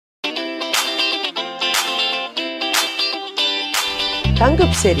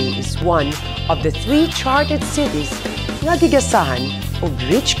TANGUB City is one of the 3 charted cities nga gigasahan og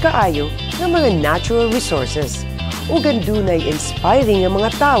rich kaayo ng mga natural resources ug andunay inspiring nga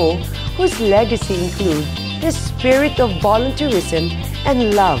mga tao whose legacy include the spirit of volunteerism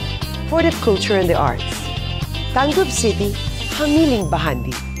and love for the culture and the arts. TANGUB City, Hamiling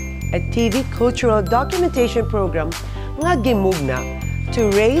Bahandi, a TV cultural documentation program nga gimugna to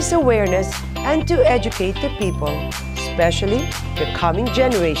raise awareness and to educate the people, especially the coming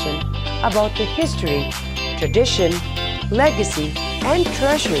generation, about the history, tradition, legacy, and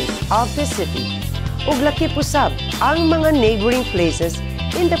treasures of the city. Ug lakip usab ang mga neighboring places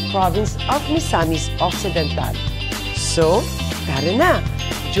in the province of Misamis Occidental. So, tara na!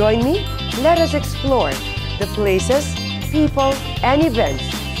 Join me, let us explore the places, people, and events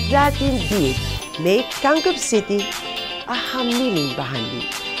that indeed make TANGUB City a hamiling bahandi.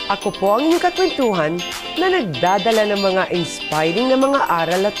 Ako po ang inyong kakwentuhan na nagdadala ng mga inspiring na mga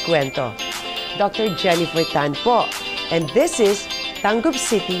aral at kwento. Dr. Jennifer Tan po, and this is TANGUB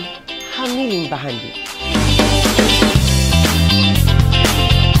City, Hamiling Bahandi.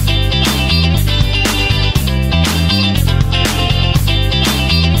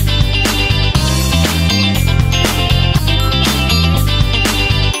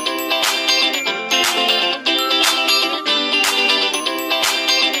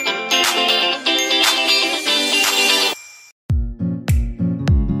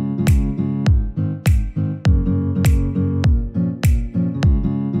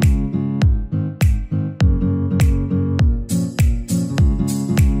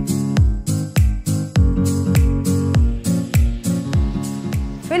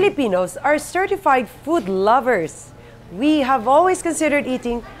 Filipinos are certified food lovers. We have always considered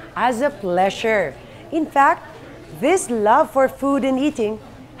eating as a pleasure. In fact, this love for food and eating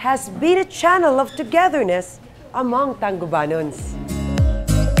has been a channel of togetherness among Tangubanons.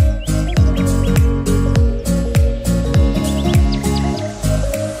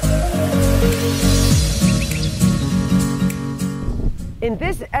 In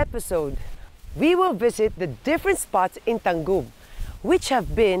this episode, we will visit the different spots in Tangub, which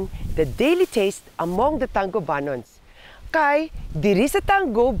have been the daily taste among the Tangubanons. Kay, diri sa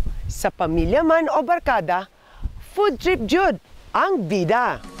Tangub, sa pamilya man o barkada, food trip jud ang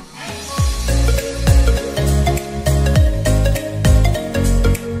bida.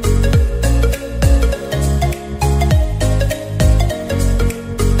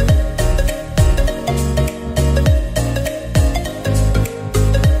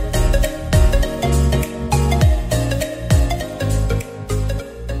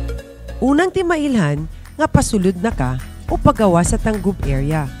 Unang timailhan nga pasulod na ka o pagawa sa Tangub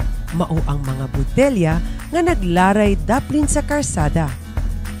area. Mao ang mga botelya nga naglaray daplin sa karsada.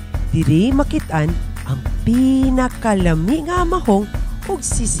 Diri makitaan ang pinakalami nga amahong ug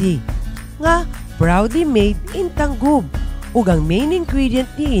sisi nga proudly made in Tangub ug ang main ingredient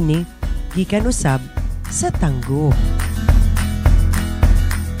niini gikan usab sa Tangub.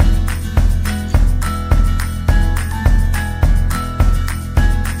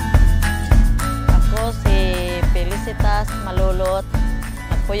 Malulot,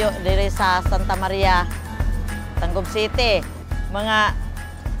 nagpuyo diri sa Santa Maria, TANGUB City. Mga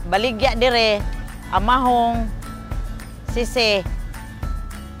baligya diri, amahong, sisi,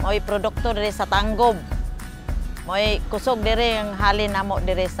 mo'y produkto diri sa Tangub. Mo'y kusog diri ang halin namo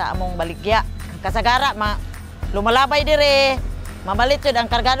diri sa among baligya. Kasagara, lumalabay diri, mamalit yun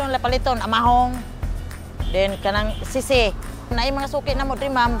ang kargadong lapaliton, amahong. Then kanang sisi, naay mga suki namo diri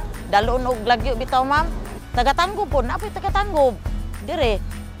ma'am, dalon og lagyo bitaw ma'am. Taga-Tangub po, napoy taga-Tangub. Dire,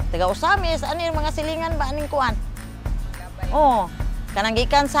 taga-Usamis, ano yung mga silingan ba aning kuan? Oo,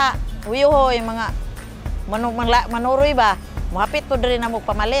 kananggikan sa uyuhoy, mga manuroy ba? Muhapit po dire na mo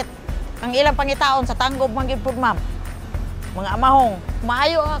pamalit. Ang ilang pangitaon sa Tangub, manggid po ma'am. Mga amahong,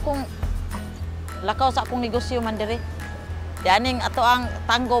 maayo akong lakaw sa akong negosyo man dire. Dianing ato ang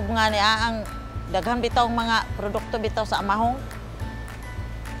Tangub nga niya, ang daghan bitaw mga produkto bitaw sa amahong.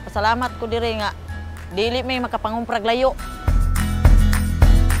 Pasalamat ko dire nga, dili may makapangumprag layo.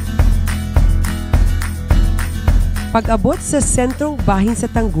 Pag-abot sa sentrong bahin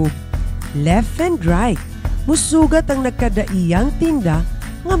sa Tangub, left and right, musugat ang nagkadaiyang tinda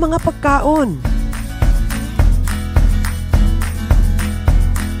nga mga pagkaon.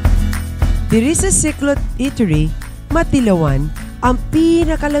 Diri sa Siklot Eatery, Matilawan, ang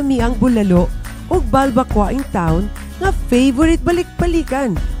pinakalamiang bulalo ug balbakwaing town nga favorite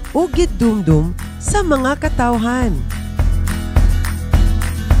balik-balikan o gidumdum sa mga katawhan.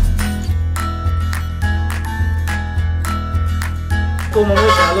 Kung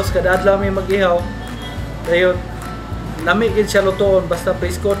mamut, halos kada adlaw may mag-ihaw. Dayon, lami gid siya lutoon basta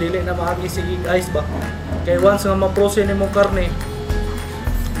presko dili na maagi sige ice ba. Kay once nga ma-frozen imong karne,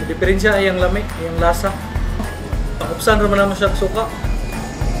 diferensya ay ang lami, ang lasa. Pakupsan ra man mo siya suka.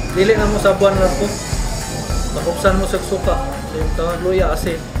 Dili na mo sabuan na ko. Pakupsan mo sa suka. Yung tawag luya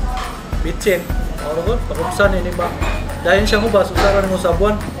asin. Bitsin. Oro ko, pakupsan ini ba. Dayon siya mo ba susaran mo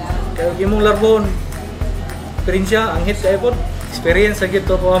sabuan. Kaya imong larbon. Diferensya ang hit kay pod. Experience sa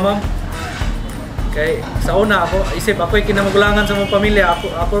gito ko ma'am. Kay sa una ako isip ako'y kinamagulangan sa mong pamilya.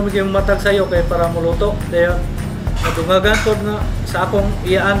 Ako maging matag sa iyo kay para muluto. Dayon nadungagan ko na sa akong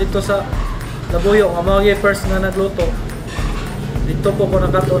iyaan dito sa Labuyo, nga mga first nga nagluto. Dito po ko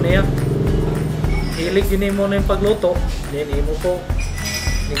nakato niya. Hilig din mo na yung pagluto. Hindi mo po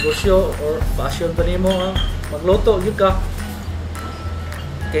negosyo or passion pa mo magluto. Yun ka.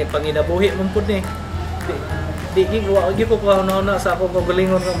 Kaya panginabuhi mo po ni. Di ko kahuna sa akong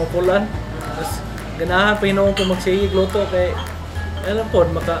kagalingon nga mapulan. Mas ganahan pa hinoon ko magsigig luto. Kaya alam po,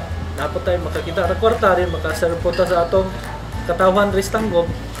 dapat tayo makakita na kwarta rin. Makasarap po sa atong katawan rin tanggop.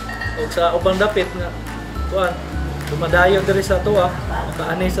 O sa ubang dapit nga kuan dumadayo diri sa tuwa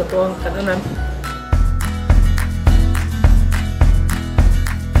makaanay sa tuwang kananan.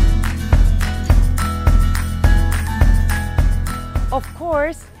 Of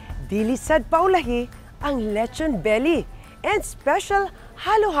course, dili sad paulahi ang lechon belly and special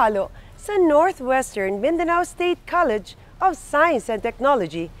halo-halo sa Northwestern Mindanao State College of Science and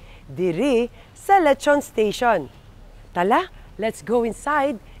Technology diri sa Lechon Station. Tala, let's go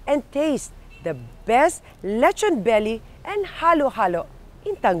inside and taste the best lechon belly and halo-halo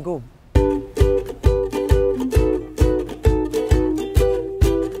in Tangub.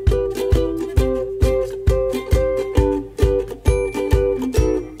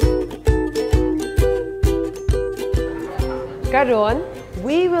 Karon,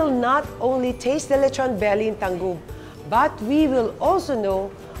 we will not only taste the lechon belly in Tangub, but we will also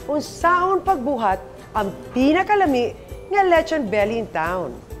know kung saan pagbuhat ang pinakalami nga lechon belly in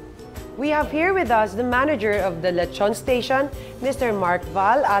town. We have here with us the manager of the Lechon Station, Mr. Mark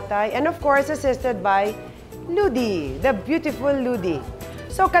Val Atay, and of course assisted by Ludi, the beautiful Ludi.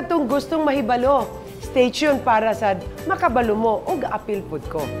 So katong gustong mahibalo, stay tuned para sa makabalo mo o gaapil pud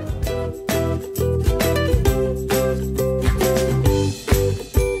ko.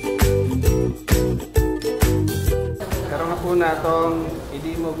 Karon na po na itong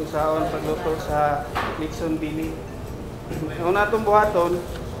idimo kung saan pagluto sa Lechon belly. Una itong buhaton,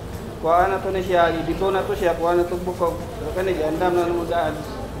 kuhaan na ito na siya, dito na ito siya, kuhaan na itong bukog. Pero kanil, andam na namudaan,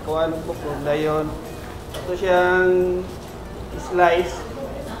 kuhaan ng bukog. Dayon, ito siyang slice.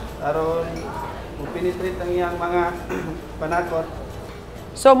 Aron, penetrate ang iyang mga panakot.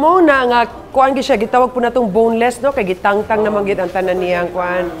 So mo na nga kuan gi siya gitawag po natong boneless no kay gitangtang naman gid ang tanan niyang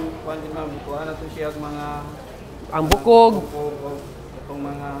kuan. Kuhaan din ma'am, kuhaan na ito siya mga ang bukog. Itong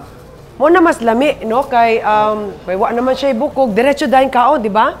mga Mo na mas lami no kay wa naman siya bukog diretso dayon kaon di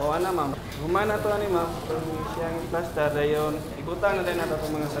ba? kuhaan na ma'am. Humana ito ni ma'am, itong siyang plaster. Dayon, ikutan na din natin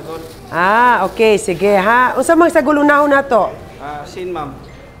itong mga sagot. Ah, okay, sige ha. Unsa mang sagol unahon nato? Sin ma'am.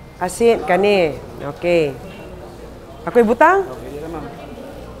 Asin kani. Okay. Ako'y butang? Okay, di na ma'am.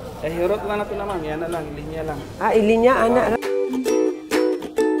 Hirot lang natin na ma'am, yan na lang, linya lang. Ah, ilinya ana.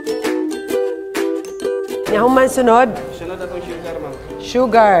 Yahuman sunod. Sunod atong sugar ma'am.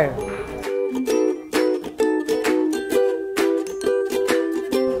 Sugar.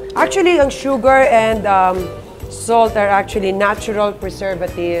 Actually, ang sugar and salt are actually natural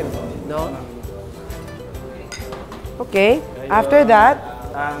preservative, no? Okay. After that,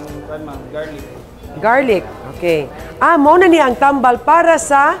 Ang ma'am, garlic. garlic. Okay. Mo na ni ang tambal para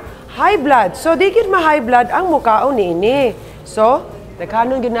sa high blood. So, di gid ma-high blood ang mukaon ni ini. So,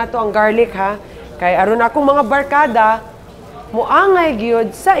 daghanon gyud nato ang garlic ha. Kay aron akong mga barkada muangay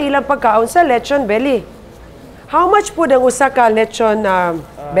gyud sa ilang pagkaon sa lechon belly. How much po ang usa ka lechon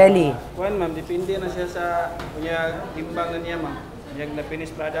belly? Kuan ma'am, depende na siya sa kunya timbang na niya ma'am. Yung na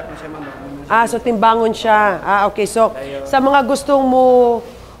finished product na siya ma'am. So timbangon siya. Okay. So, sa mga gustong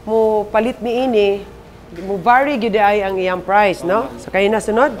mo palit ni ini, mo vary gyud ay ang iyang price, no? So kayo na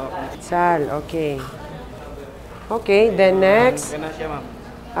sunod? Sal, okay. Okay, then next. Kaya na siya ma'am.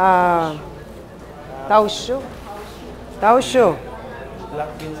 Tausyo. Tausyo.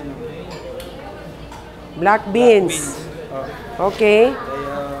 Black beans ma'am. Black beans. Okay.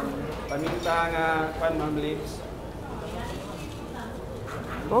 Dayon, paminta nga kuan ma'am leaves.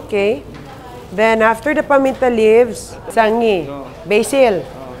 Okay. Then after the paminta leaves, sangi, basil.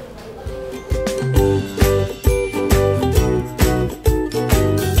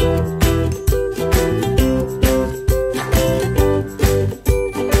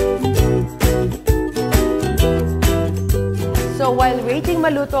 Now, while waiting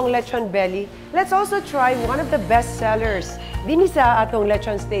maluto ang lechon belly, let's also try one of the best sellers din sa atong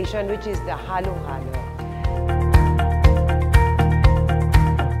lechon station, which is the halo-halo.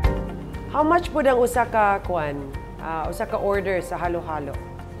 How much po ang usa ka order sa halo-halo?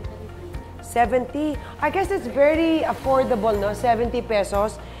 70. I guess it's very affordable, no? 70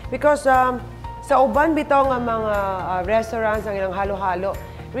 pesos. Because sa uban bitaw nga mga restaurants ang ilang halo-halo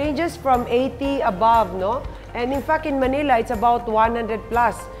ranges from 80 above, no? And in fact, in Manila, it's about 100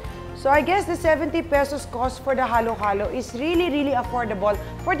 plus. So I guess the 70 pesos cost for the halo-halo is really, really affordable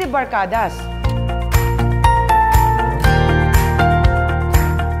for the barkadas.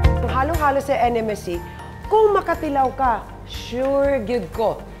 Ang halo-halo sa NMSC, kung makatilaw ka, sure good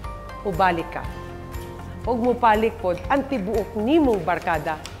ko, ubalik ka. Huwag mo palik po, ang tibuok ni mong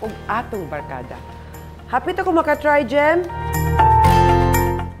barkada, huwag atong barkada. Happy to kung makatry, Jem?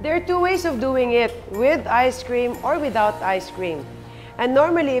 There are two ways of doing it, with ice cream or without ice cream. And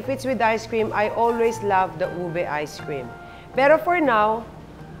normally, if it's with ice cream, I always love the ube ice cream. Pero for now,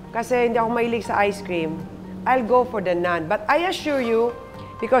 kasi hindi ako mahilig sa ice cream, I'll go for the naan. But I assure you,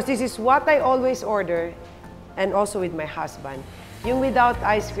 because this is what I always order, and also with my husband, yung without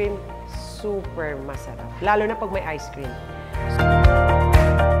ice cream, super masarap. Lalo na pag may ice cream.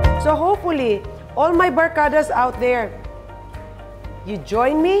 So hopefully, all my barkadas out there, you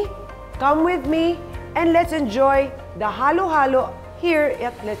join me, come with me, and let's enjoy the halo-halo here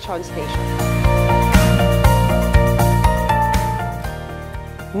at Lechon Station.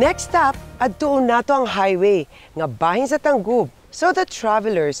 Next stop, adtuon nato ang highway nga bahin sa Tangub, so the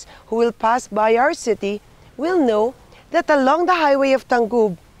travelers who will pass by our city will know that along the highway of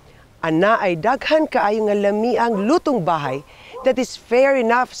Tangub, ana ay daghan kaayo nga lamiang lutong bahay that is fair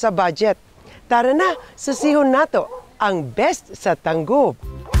enough sa budget. Tara na, susihon nato ang best sa Tangub.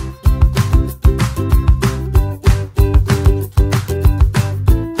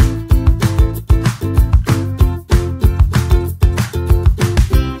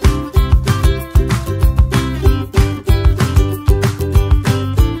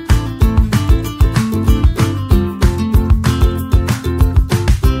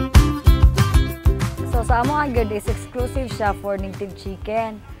 So sa amo agad is exclusive siya for native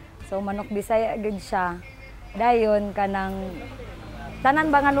chicken. So manok Bisaya agad siya. Dayon kanang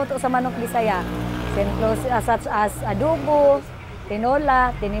tanan ba nga luto sa manok Bisaya, such as adobo,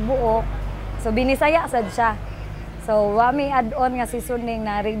 tinola, tinibuok. So binisaya sad siya. So wami add-on nga seasoning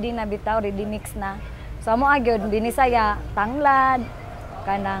na ready na bitaw, ready mix na. So amo agad binisaya, tanglad,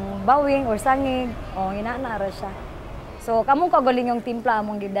 kanang bawing or sangig, o inana ra siya. So kamong kagaling yung timpla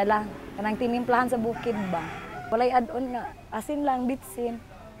among gidala, kanang tinimplahan sa bukid ba. Walay add-on nga asin lang, bitsin.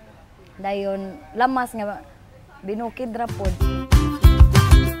 Dayon lamas nga binukid ra pod.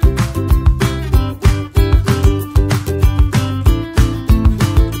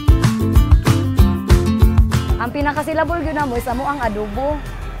 Ang pinakasilabol gyud namo is amo ang adobo.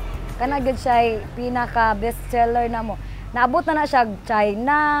 Kana gyud siya pinaka best seller namo. Naabot na siya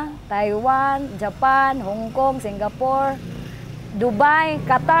China, Taiwan, Japan, Hong Kong, Singapore, Dubai,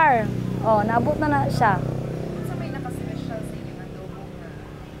 Qatar. Oh, naabot na siya. Sa may naka-special sa inyong adobo nga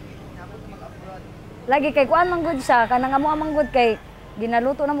naabot mag-abroad. Lagi kay kuan man gud siya, kanang amo amang gud kay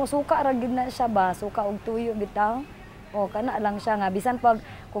ginaluto na mo suka ra gid na siya ba, suka og tuyo bitaw. O kana lang siya nga bisan pag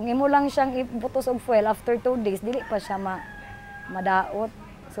kung imo lang siyang iputos og fuel after 2 days dili pa siya madaot.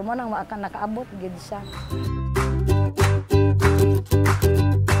 So mo nang nakaabot gid siya.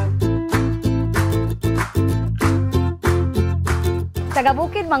 Taga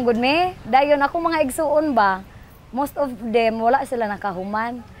bukid man gud me, dayon ako mga igsuon ba, most of them wala sila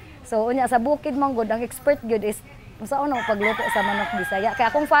nakahuman. So unya sa bukid man gud ang expert gud is unsa unang pagluto sa manok Bisaya. Kaya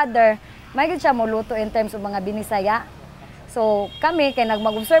akong father, may gud siya mo luto in terms of mga binisaya. So kami kay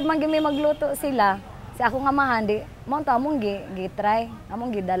nagmag-observe man gyud magluto sila. Si akong amahan di mo ta among gi-try,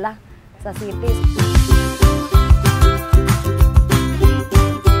 among gidala sa cities.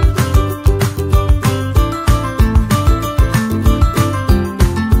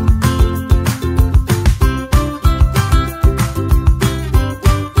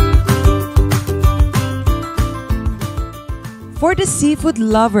 For the seafood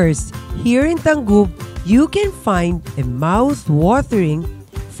lovers, here in Tangub, you can find a mouth-watering,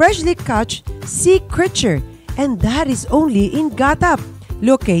 freshly catch sea creature, and that is only in Gatap,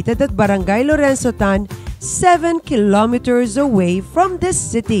 located at Barangay Lorenzo Tan, 7 kilometers away from the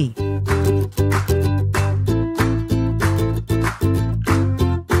city.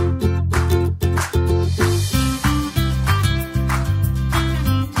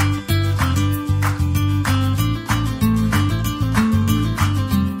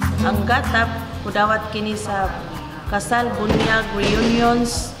 Ang gatap, kudawat kini sa kasal, bunyag,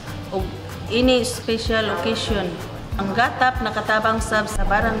 reunions, o any special occasion. Ang gatap nakatabang sab sa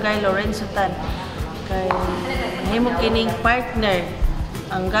Barangay Lorenzotan. Kay himo kining partner.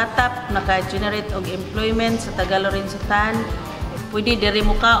 Ang gatap naka-generate og employment sa taga Lorenzotan. Pwede diri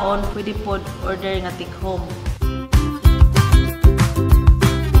mo kaon, pwede pod order nga take home.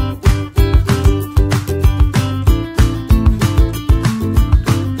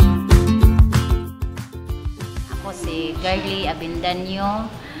 Si Garly Abindanyo,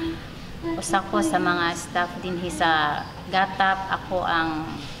 usa ko sa mga staff dinhi sa gatap. Ako ang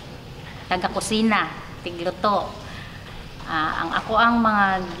taga-kusina, tigluto. Ang ako ang mga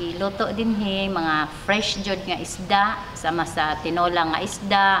giluto dinhi, mga fresh jud nga isda, sama sa tinola nga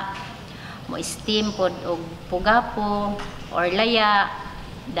isda, mo steam pod og pugapo or laya,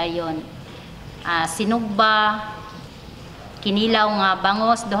 dayon. Sinugba, kinilaw nga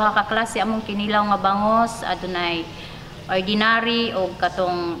bangos, duha ka klase among kinilaw nga bangos, adunay ordinary o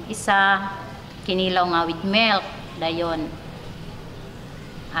katong isa kinilaw nga with milk, dayon.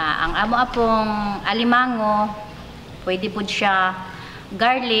 Ang amo apong alimango, pwede pod siya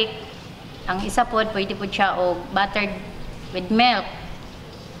garlic, ang isa pod pwede pod siya og buttered with milk.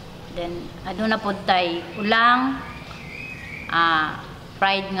 Then aduna pod tay ulang,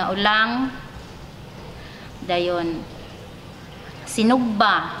 fried nga ulang, dayon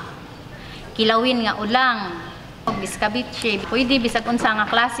sinugba, kilawin nga ulang, biskabitse, pwede bisag unsa nga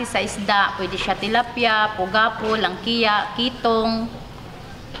klase sa isda, pwede siya tilapia, pugapo, langkiya, kitong,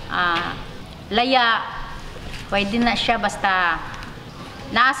 laya, pwede na siya basta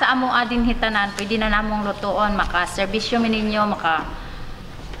naasa amo adin hitanan, pwede na namong lutuon, maka-serbisyo mi ninyo,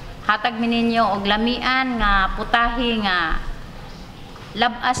 maka-hatag mi ninyo og lamian nga putahi nga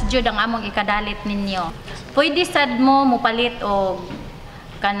labas jud ang among ikadalit ninyo. Pwede sad mo mupalit og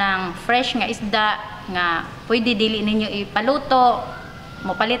kanang fresh nga isda nga pwede dili ninyo ipaluto,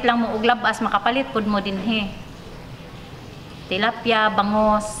 mupalit lang mo og labas, makapalit pud mo dinhi. Tilapia,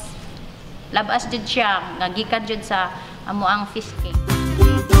 bangos, labas jud siya nga gikan jud sa amo ang fish cake.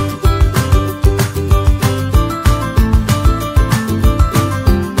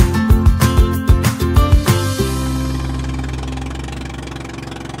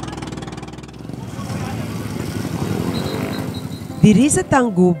 Diri sa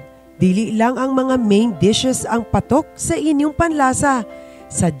Tangub, dili lang ang mga main dishes ang patok sa inyong panlasa.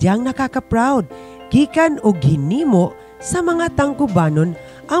 Sadyang nakaka-proud, gikan o ginimo sa mga Tangkubanon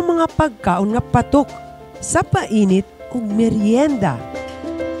ang mga pagkaon nga patok sa painit ug merienda.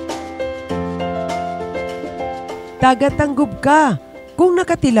 Taga-Tangub ka kung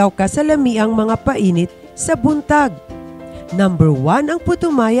nakatilaw ka sa lamiang mga painit sa buntag. Number 1 ang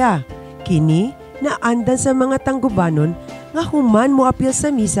putumaya. Kini na andan sa mga Tangkubanon nga human mo apil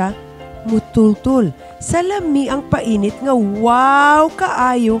sa misa, mutultul sa lami ang painit nga wow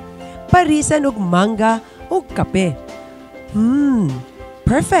kaayo, parisan og mangga og kape.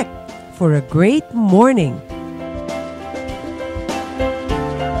 Perfect for a great morning.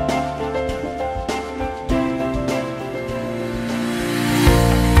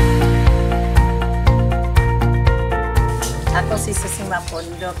 Ako si Susima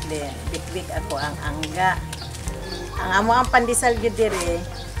Pondok din, bitbit ako ang angga. Ang amo ang pandesal gyud dire,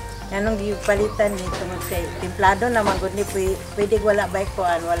 nganong gipalitan ni tungod kay templado na magud ni pwede wala bay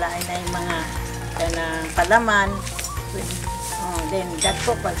kuan, wala ay nay mga kanang palaman. Then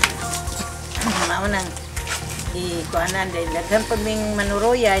dagko pag mao nang kuanan din daghan pag ming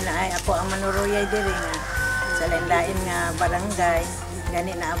manuruyay na ay ako ang manuruyay dire nga sa lain-lain nga barangay,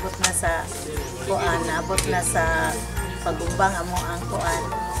 gani naabot na sa kuan, naabot na sa pagumbang amo ang kuan,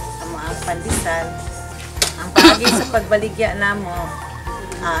 amo ang pandesal. Ang paagi sa pagbaligya namo,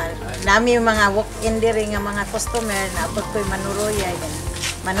 nami yung mga walk-in diri nga mga customer na abot ko'y manuruyay.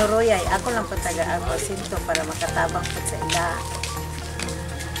 Manuruyay, ako lang po taga-ako sinto para makatabang po sa ila.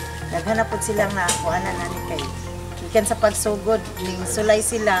 Naghanap po silang nakuhanan na ni kay. Ikan sa pagsugod, ning sulay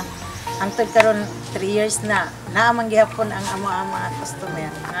sila. Ang karon 3 years na, naamang gihapon ang amo ang mga customer.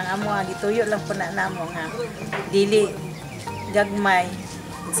 Ang amo, gituyo lang po na namo nga. Dili, gagmay,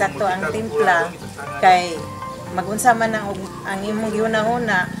 sakto ang timpla, kay magunsa man ang imong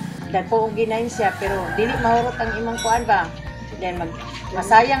gihuna-huna, dagko og ginain siya, pero dili mahurot ang imong kuan ba? Then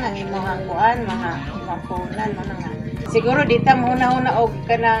masayang ang imong kuan, mga imong punan mo nga. Siguro dita mahuna-huna og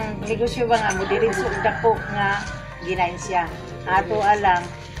kanang negosyo ba nga mo diretso dako nga ginain siya. Ato alang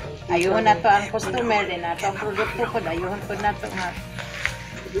ayuhon nato ang customer din, nato ang produkto pod ayuhon pod nato nga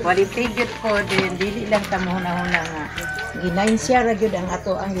quality good po din, dili lang ta mahuna-huna nga ginain siya ra gyud ang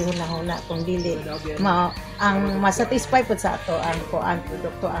ato ang gihuna-huna, kung dili ang masatisfy pod sa ato ang kuan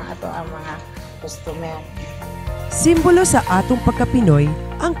produkto ang ato ang mga customer. Simbolo sa atong pagka-Pinoy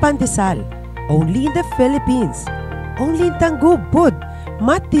ang pandesal. Only in the Philippines. Only in Tangub pod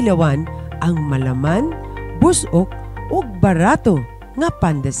matilawan ang malaman, busok ug barato nga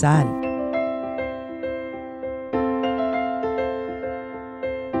pandesal.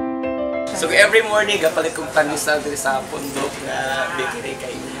 So every morning gapalit kong pandesal diri sa pundok nga bakery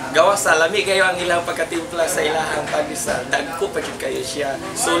kay gawa sa lami kayo ang ilang pagkatimpla sa ilahang pandesal. Dagko pa jud kayo siya.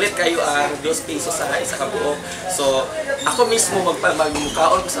 Sulit kayo ang 2 pesos sa isa ka buok. So ako mismo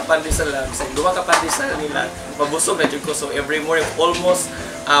magmukaon ko sa pandesal lang. Sa duha ka pandesal nila, mabusog na jud ko. So every morning almost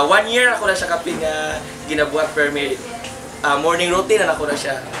 1 year ako na siya kapin nga ginabuhat per morning routine na ako na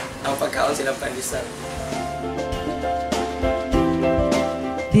siya ang pagkaon silang pandesal.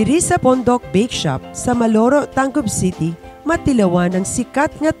 Diri sa Pondok Bake Shop sa Maloro, Tangub City, matilawan ang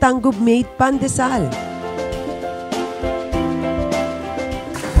sikat nga Tangub made pandesal.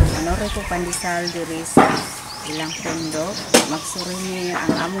 Manoro ko pandesal diri sa ilang pondok. Magsuri ni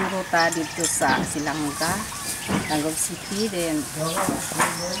ang among ruta dito sa Silangga, Tangub City. Then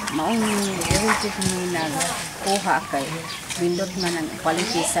maong very ni nagkuha kay bindot man ang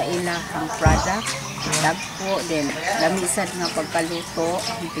quality sa ilahang product. Dagpo din lamisad nga pagkaluto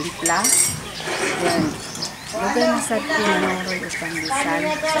ang timpla. Then lugay na sa tinanoroy o pandesal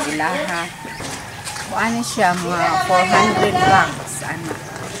sa ilaha. Kuan siya mga 400 bags ano.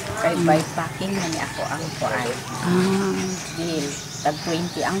 Kay by packing na ni ako ang kuan. Deal tag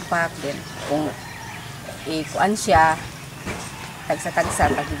 20 ang pack din. Kung kuan siya tagsa-tagsa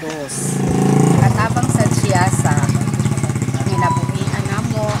tag 2. Katabang sad siya sa ginabuhian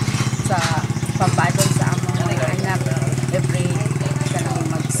namo sa pambadon sa among mga anak every kanang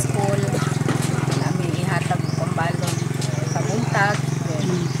mag-school namin ihatag pambadon sa buntag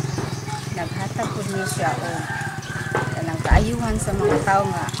naghatag po niya siya o kanang kaayuhan sa mga tao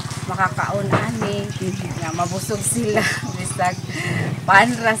nga makakaon ani nga mabusog sila bisag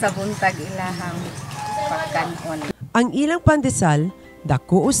panra sa buntag ilahang pagkanon. Ang ilang pandesal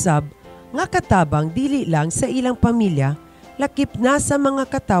dako usab nga katabang dili lang sa ilang pamilya, lakip na sa mga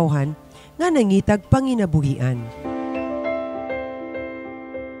katawhan nga nangitag panginabuhian.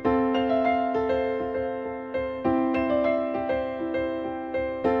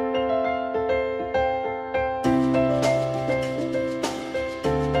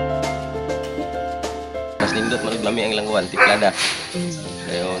 Mas nindot maglami ang langwan, tiplada.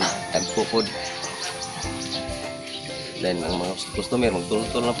 Dayon, tagpupod. Then ang mga customer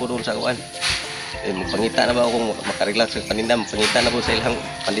magtultol na po doon sa kuan. Magpangita na ba ako makarelax sa paninda, magpangita na po sa ilang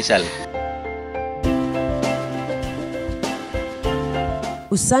pandesal.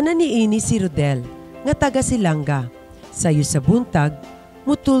 Usana ni ini si Rodel, nga taga Silangga. Sayo sa buntag,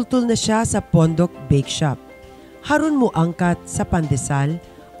 mutultul na siya sa Pondok Bake Shop. Haron mo angkat sa pandesal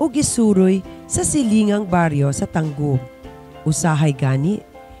o gisuroy sa silingang baryo sa Tangub. Usahay gani,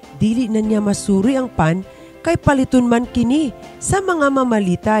 dili na niya masuroy ang pan kay paliton man kini sa mga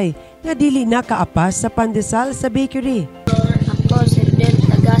mamalitay nga dili na kaapas sa pandesal sa bakery. Ako si Rodel,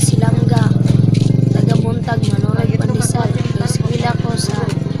 taga Silangga, taga buntag, manurag pandesal. Eskwela ko sa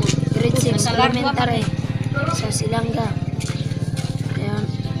grade 6 elementary sa Silangga. Kaya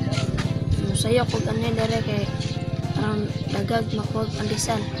musayo ko ganyan dere kay parang dagag makuha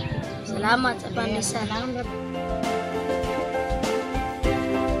pandesal. Salamat sa pandesal.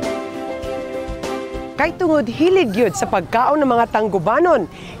 Kay tungod hilig yun sa pagkaon ng mga Tanggubanon,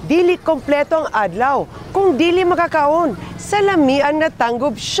 dili kompleto ang adlaw kung dili makakaon sa lamian na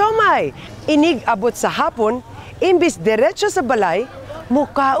Tangub siomay. Inig abot sa hapon, imbis diretso sa balay,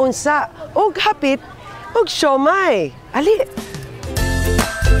 mukaon sa ug hapit ug siomay. Ali!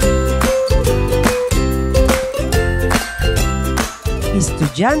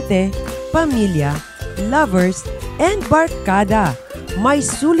 Estudyante, pamilya, lovers, and barkada. May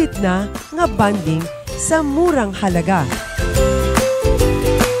sulit na nga banding sa murang halaga.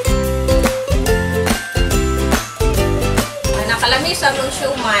 Nakalami sa mong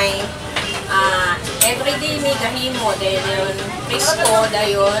siomay, everyday may gahimo dahil presko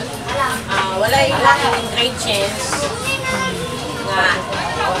dayon walay lang ingredients nga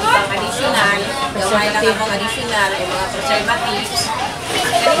pang additional, gaway lang ang additional ay mga preservatives.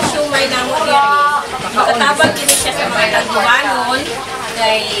 Kaya siomay na mo diri, makatabang din siya sa mga Tanggubanon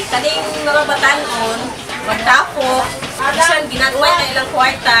kay kaning mga batanon magtapok, isang ginagawa na ilang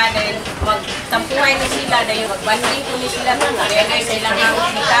kwarta dahil magtampuhay na sila dahil magbanding po ni sila kaya sa ilang mga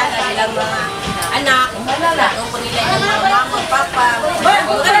hospital, ilang mga anak, doon po nila ilang mga mama, papa,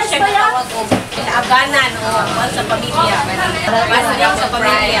 kung ano siya ginawag o inaaganan o sa pamilya, basta sa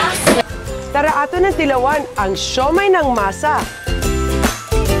pamilya. Tara ato ng tilawan ang siomay ng masa.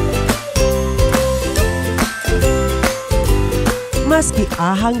 mas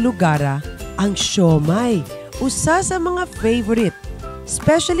giahang lugara ang siomay, usa sa mga favorite,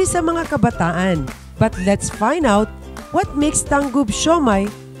 especially sa mga kabataan. But let's find out what makes Tanggub siomay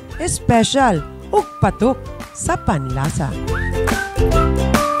special ug patok sa panlasa.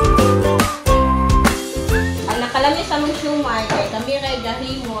 Ang nakalami sa mong siomay kay kami kay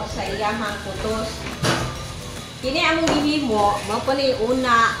gahimo sa iyahang putos. Kini among gihimo, mao po ni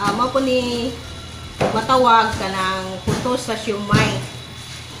una, mao po ni matawag ka ng putos sa siomay.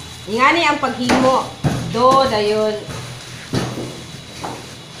 Ingani ang paghimo, do dayon.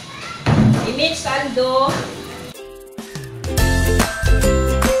 I-mix ang do.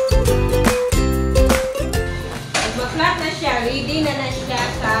 Pag ma-flat na siya, ready na siya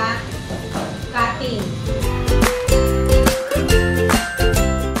sa cutting.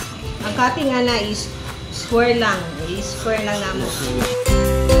 Ang cutting nga na is square lang. I-square lang namo.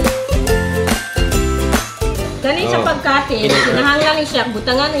 Galing sa pag-cutting, sinahanglan ni siya,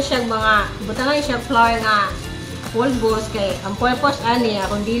 butangan ni siya flour nga pulbos kay ang purpose aniya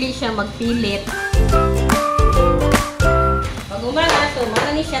kung dili siya magpilit. Pag umana to,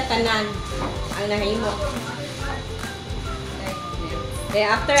 mana ni siya tanan ang nahimo. Then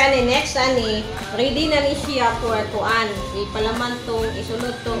after next ready na ni siya for kuan. Ipalaman tong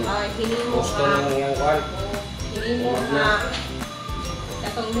isulod tong hinimo na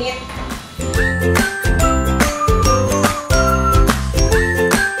katong meat.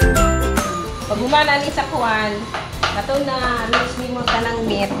 Pag umana ni sa kuan, katong na mix nimo tanang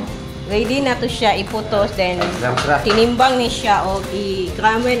meat, ready na to siya iputos, then tinimbang ni siya o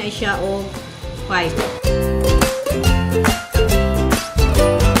i-gramer na siya o 5.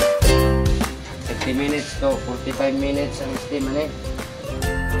 30 minutes to 45 minutes ang steam ani.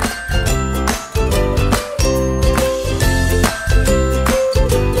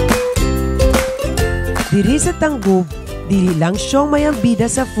 Diri sa Tanggub, dili lang siomay ang bida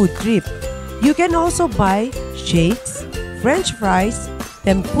sa food trip. You can also buy shakes, french fries,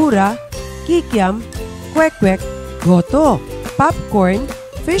 tempura, kikiam, kwek-kwek, goto, popcorn,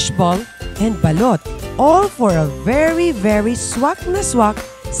 fishball, and balot. All for a very, very swak na swak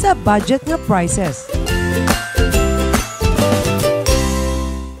sa budget nga prices.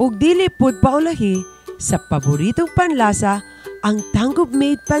 Ug dili pud paulahi sa paboritong panlasa ang Tanggub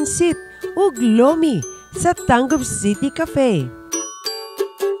made pansit ug lomi sa Tangub City Cafe.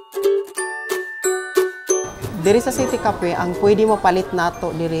 Diri sa City Cafe, ang pwede mo palit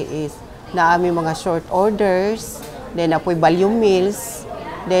nato diri is na ami mga short orders, then apoy volume meals,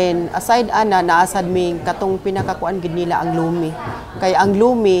 then aside naasad mi katong pinakakuan gid nila ang lumi. Kay ang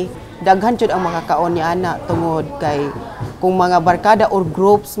lumi daghan jud ang mga kaon ni ana tungod kay kung mga barkada or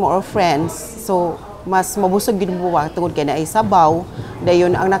groups mo or friends, so mas mabusog gid mo tungod kay naay sabaw,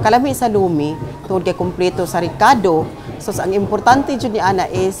 dayon ang nakalami sa lumi tungod kay kumpleto sa ricado. So ang importante jud ni ana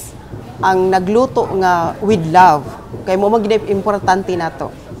is ang nagluto nga with love. Kay mo magid importante nato.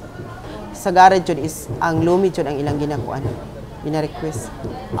 Sagara jud is ang lumi jud ang ilang ginakuan. Gina-request.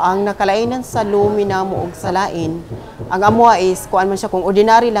 Ang nakalainan sa lumi namo og sa lain, ang amoa is kuan man siya kung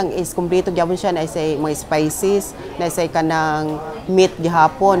ordinary lang is kumpleto gyapon siya na say mga spices, na say kanang meat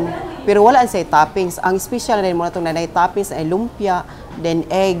gihapon. Pero wala say toppings. Ang special rin mo natong nanay toppings ay lumpia, then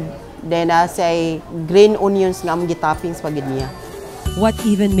egg, then say green onions nga ang gi-toppings pagid niya. What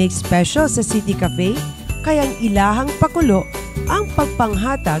even makes special sa City Cafe? Kayang ilahang pakulo ang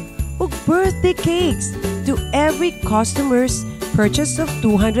pagpanghatag ug birthday cakes to every customer's purchase of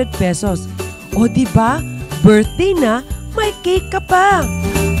 200 pesos. O di ba, birthday na, may cake ka pa!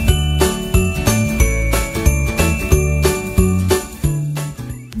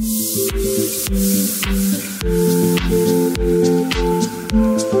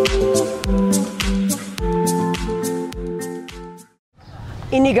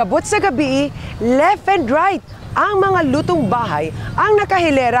 Inigabot sa gabi, left and right, ang mga lutong bahay ang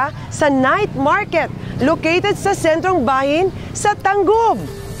nakahilera sa night market located sa sentrong bahin sa Tanggub.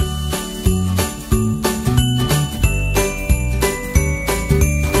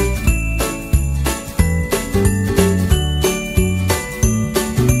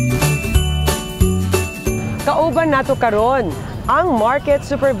 Kauban nato karon ang market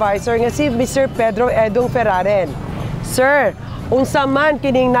supervisor nga si Mr. Pedro Edong Ferraren. Sir, unsa man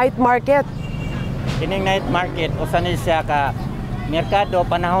kining night market? Kining night market usa ni siya ka merkado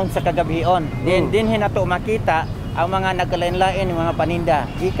panahon sa kagabion. Dinhi nato makita ang mga nagkalain-lain mga paninda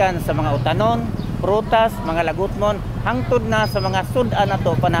gikan sa mga utanon, prutas, mga lagutmon hangtod na sa mga sud-an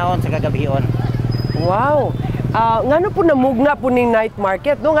nato panahon sa kagabion. Wow. Ngano po namugna po ning night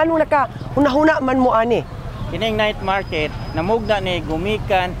market? No ngano naka hunahuna man mo ani? Kining night market namugna ni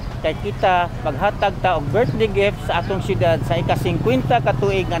gumikan kay kita maghatag ta og birthday gift sa atong syudad sa ika-50 ka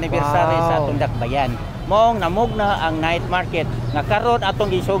tuig nga anniversary sa atong dakbayan. Moong namugna ang night market nga karon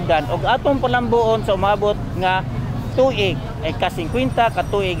atong gisugdan og atong palambuon sa umabot nga tuig ay ika-50 ka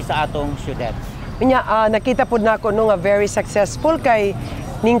tuig sa atong syudad. Unya nakita pud nako no nga very successful kay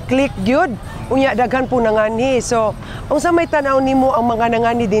ning click gyud. Unya daghan po nangani. So, unsa may tan-aw nimo ang mga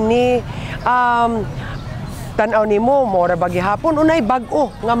nangani dinhi? Tan-aw nimo mora bagi hapon unay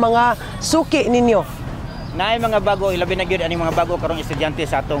bag-o nga mga suki ninyo. Naay mga bago, ilabi na gyud ani mga bago karong estudyante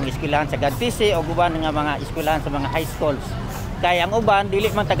sa atong eskwelahan sa Gantisi o uban nga mga eskwelahan sa mga high schools. Kaya ang uban dili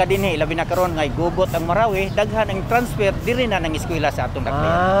man taga dinhi, ilabi na karon nga gubot ang Marawi, daghan ang transfer diri na ng eskwela sa atong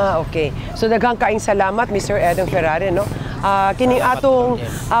dakbayan. Okay. So daghang kaing salamat Mr. Edong Ferrari no. Kining atong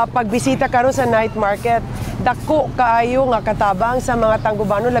pagbisita karon sa night market, dako kaayo nga katabang sa mga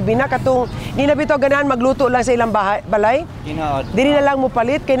Tanggubano labi na katong di na bitaw ganahan magluto lang sa ilang balay. Diri na lang mo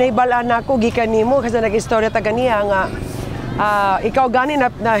palit kay nahibalaan nako gikan nimo kasi nag-istorya ta ganiya nga ikaw gani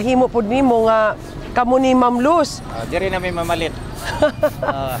na nahimo pud nimo nga kamo ni Ma'am Luz. Diri na may mamalit.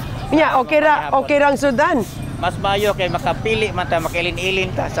 Nya okay rang sudan. Mas mayo kay makapili man ta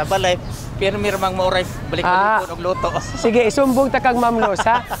makailin-ilin ta sa balay. Pirmir mang mauray balik-balik og luto. Sige, isumbong ta kang Ma'am Luz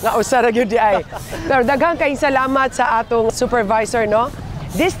ha. Nga usa ra gyud di ay. Pero daghang kay salamat sa atong supervisor no.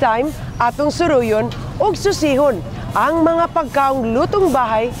 This time atong suruyon og susihon ang mga pagkaong lutong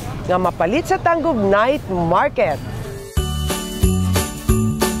bahay nga mapalit sa Tangub Night Market.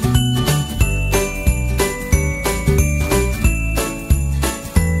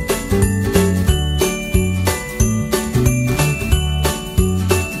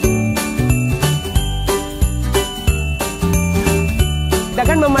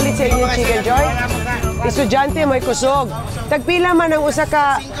 Dagan mamalit sa inyong Chicken Joy. Estudyante may kusog. Tagpila man ang usa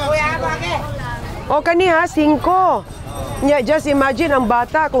ka. O kaniha 5. Nya just imagine ang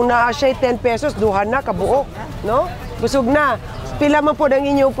bata kung naa siya 10 pesos duha na kabuok, no? Kusog na. Pila man po ang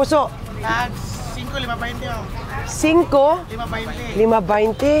inyong puso? 5, 5?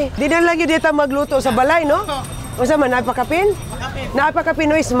 5.20. Di na lang yun dito magluto sa balay, no? Unsa man napakapin?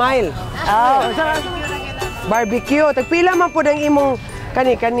 Napakapin no smile. Barbecue. Tagpila man po ang imong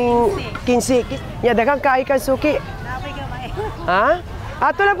kaning 15. Nya daghang kaay kan suki. Ha?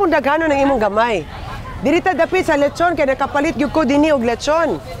 Ato na pong daghano ng imong gamay. Diri ta dapit sa lechon kay nakapalit gyud ko dinhi og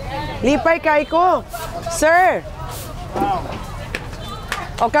lechon. Lipay kay ko. Sir.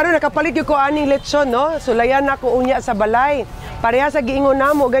 O karon nakapalit gyud ko aning lechon no. Sulayan nako unya sa balay. Pareha sa giingon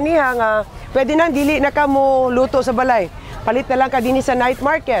namo ganiha nga pwede nang dili na ka mo luto sa balay. Palit na lang ka dinhi sa night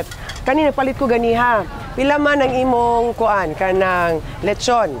market. Kani nagpalit ko ganiha. Pila man ang imong kuan kanang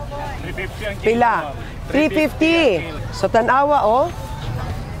lechon? 350 pila? 350. So tanawa oh.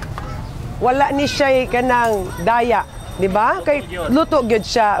 Wala ni siya kanang daya, di ba? Kay luto gyud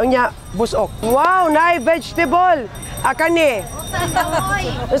siya unya busok. Wow, naay vegetable. Kani.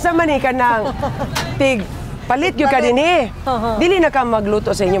 Unsa man ni kanang tig palit gyud ka dinhi. Dili na ka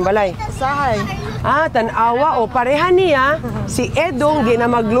magluto sa inyong balay. Sahay. Tanawa o pareha niya si Edong di na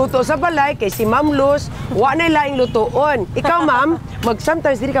magluto sa balay kay si Ma'am Luz wa na laing lutoon. Ikaw ma'am,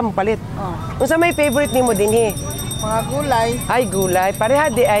 sometimes dili ka mapalit. Unsa may favorite nimo dinhi? Mga gulay. Ay gulay, pareha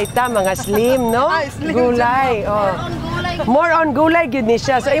di ay ta mga slim no? Gulay. Oh. More on gulay gyud ni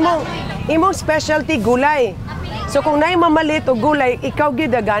siya. So imong specialty gulay. So kung naay mamalit o gulay, ikaw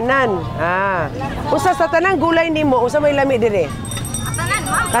gyud daganan. Usa sa tanang gulay nimo, usa may lami diri?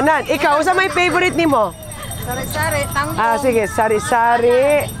 Tanan. Ikaw, usa may favorite nimo? Sari-sari, tangkong. Sige,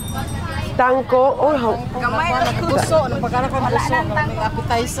 sari-sari, tangkong. Oh, gamay na puso, napagana ko puso,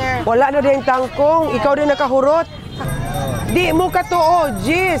 appetizer. Wala na din tangkong, ikaw din nakahurot. Di mo katuo,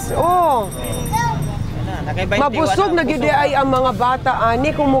 jeez. Oh. Mabusog na gyud ay ang mga bata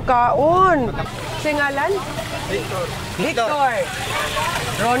ani kung mukaon. Singalan? Victor.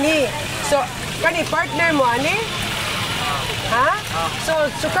 Ronnie. So, kani partner mo ani? Ha? So,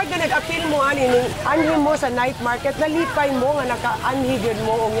 sukad na nag-appeal mo ani mo sa night market, nalipay mo nga naka-anhi gyud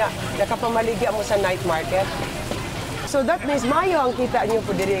mo unya, nakapamaligya mo sa night market. So that means mayo ang kita niyo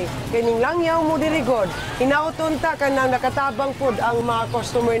po diri. Kining langyaw mo diri god. Hinautunta ka nang nakatabang pud ang mga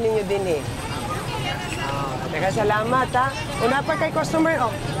customer ninyo dinhi. Salamat ha. Una pa kay customer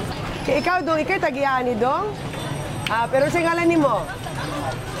oh. Kay ikaw dong, ikay tagihan ni dong. Pero singalan nimo.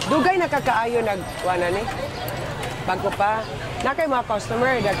 Dugay nakakaayo nagwana ni. Bago pa, na kay mga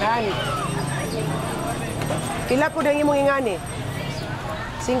customer, daghan. Pila po na imong ingani?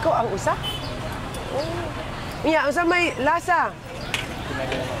 5 ang usa? Iya, usa may lasa.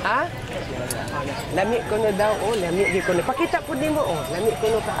 Ha? Lami ko na daw. Oh, lami ko na. Pakita po nimo oh. Lami ko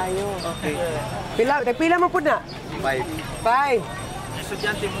na kaayo. Okay. Pila mo po na? 5.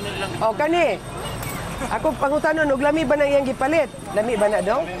 estudyante mo nilang. O, kani. Ako pangutanon, og lami ba na iyang gipalit? Lami ba na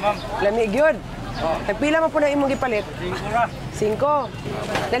dong? Lami gyud. Pila man po na imong gipalit? 5 ra.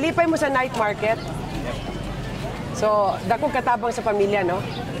 5. Nalipay mo sa night market. So, dako katabang sa pamilya, no?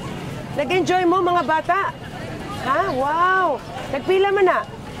 Nag-enjoy mo mga bata? Ha? Wow! Nagpila man na?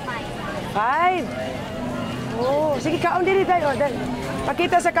 5. Oh, sige kaon diri tayo.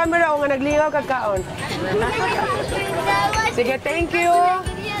 Pakita sa camera o nga naglingaw kag kaon. Sige, thank you.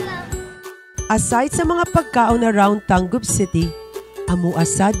 Aside sa mga pagkaon around Tangub City, amo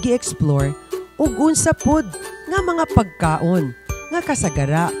asad gi-explore ug unsa pod nga mga pagkaon nga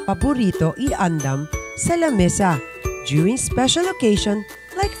kasagara paborito iandam sa lamesa during special occasion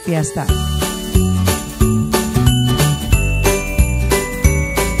like fiesta.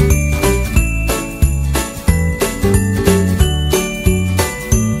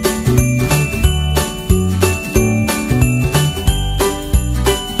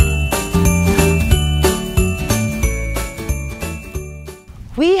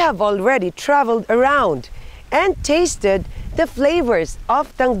 We have already traveled around and tasted the flavors of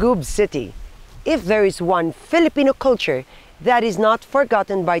Tangub City. If there is one Filipino culture that is not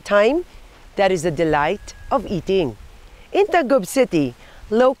forgotten by time, that is the delight of eating. In Tangub City,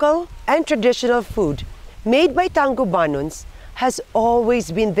 local and traditional food made by Tangubanons has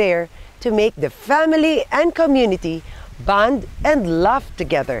always been there to make the family and community bond and laugh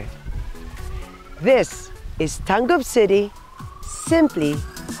together. This is Tangub City, simply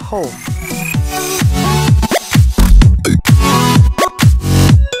home.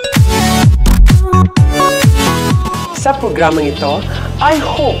 Sa programang ito, I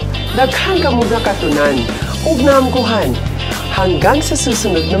hope daghang kamo nakatunan ug naamkuhan. Hanggang sa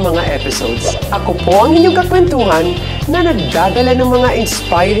susunod na mga episodes, ako po ang inyong kakwentuhan na nagdadala ng mga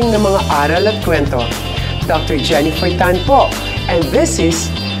inspiring na mga aral at kwento. Dr. Jennifer Tan po, and this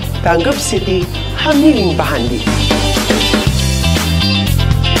is TANGUB CITY, Hamiling Bahandi.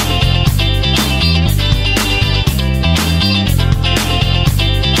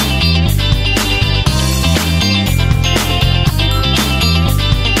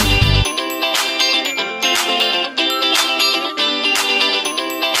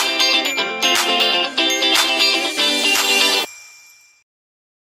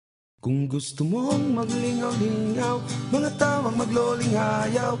 Kung gusto mong maglingaw-lingaw, mga tawang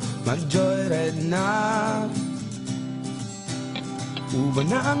maglolingayaw, mag-joyride na. Uban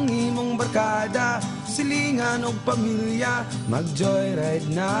na ang imong barkada, silingan o pamilya, mag-joyride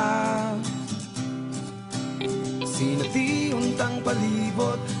na. Sinatiuntang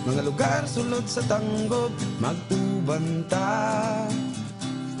palibot, mga lugar sulod sa Tanggub, mag-uban ta.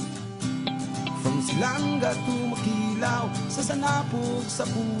 From Silanga to Makilaw, sa Sanapuk, sa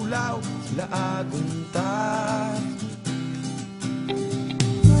Pulaw, sila agunta.